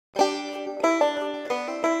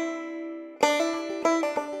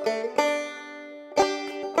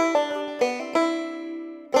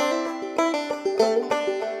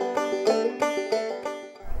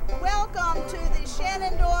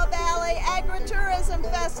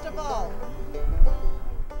Agri-Tourism Festival.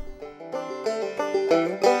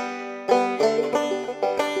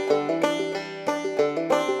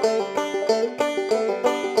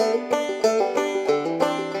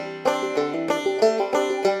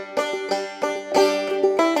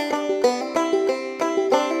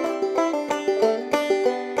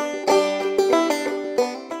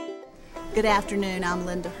 Good afternoon, I'm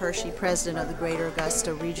Linda Hershey, President of the Greater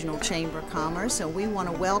Augusta Regional Chamber of Commerce, and we want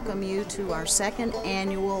to welcome you to our second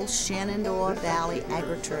annual Shenandoah Valley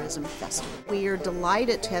Agri-Tourism Festival. We are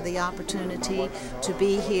delighted to have the opportunity to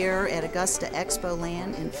be here at Augusta Expo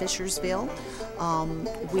Land in Fishersville.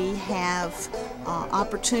 We have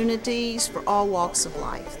opportunities for all walks of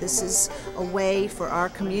life. This is a way for our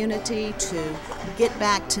community to get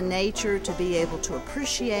back to nature, to be able to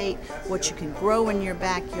appreciate what you can grow in your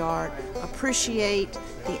backyard, appreciate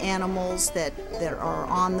the animals that are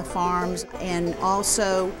on the farms, and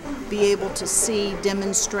also be able to see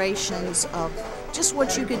demonstrations of just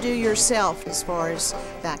what you could do yourself as far as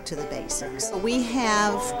back to the basics. We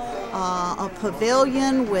have a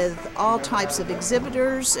pavilion with all types of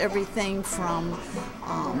exhibitors, everything from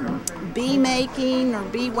bee making or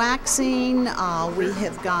bee waxing. We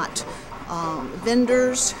have got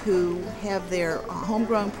vendors who have their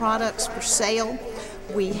homegrown products for sale.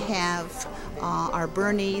 We have our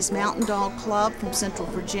Bernese Mountain Dog Club from Central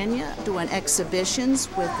Virginia doing exhibitions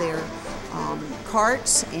with their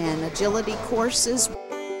carts and agility courses.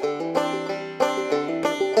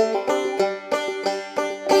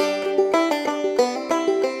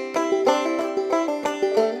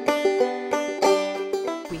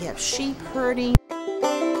 We have sheep herding.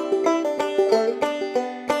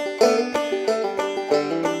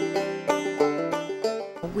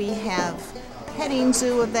 We have petting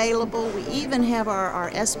zoo available. We even have our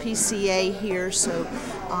SPCA here, so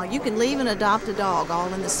you can leave and adopt a dog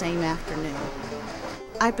all in the same afternoon.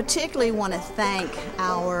 I particularly want to thank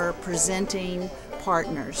our presenting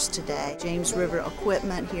partners today, James River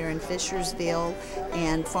Equipment here in Fishersville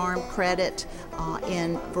and Farm Credit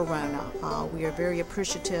in Verona. We are very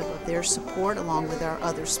appreciative of their support along with our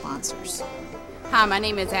other sponsors. Hi, my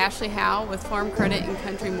name is Ashley Howell with Farm Credit and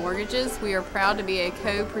Country Mortgages. We are proud to be a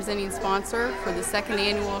co-presenting sponsor for the second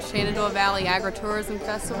annual Shenandoah Valley Agri-Tourism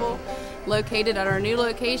Festival, located at our new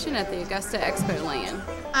location at the Augusta Expo Land.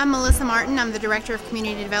 I'm Melissa Martin. I'm the Director of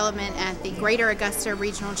Community Development at the Greater Augusta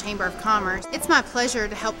Regional Chamber of Commerce. It's my pleasure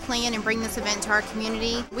to help plan and bring this event to our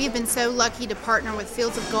community. We have been so lucky to partner with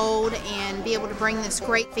Fields of Gold and be able to bring this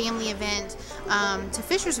great family event to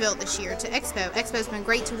Fishersville this year, to Expo. Expo's been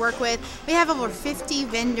great to work with. We have over 50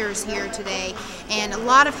 vendors here today and a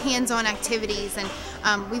lot of hands-on activities,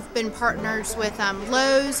 and we've been partners with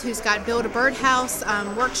Lowe's, who's got Build a Birdhouse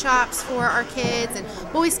workshops for our kids, and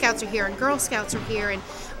Boy Scouts are here and Girl Scouts are here, and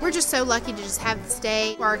we're just so lucky to just have this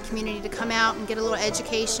day for our community to come out and get a little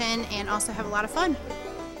education and also have a lot of fun.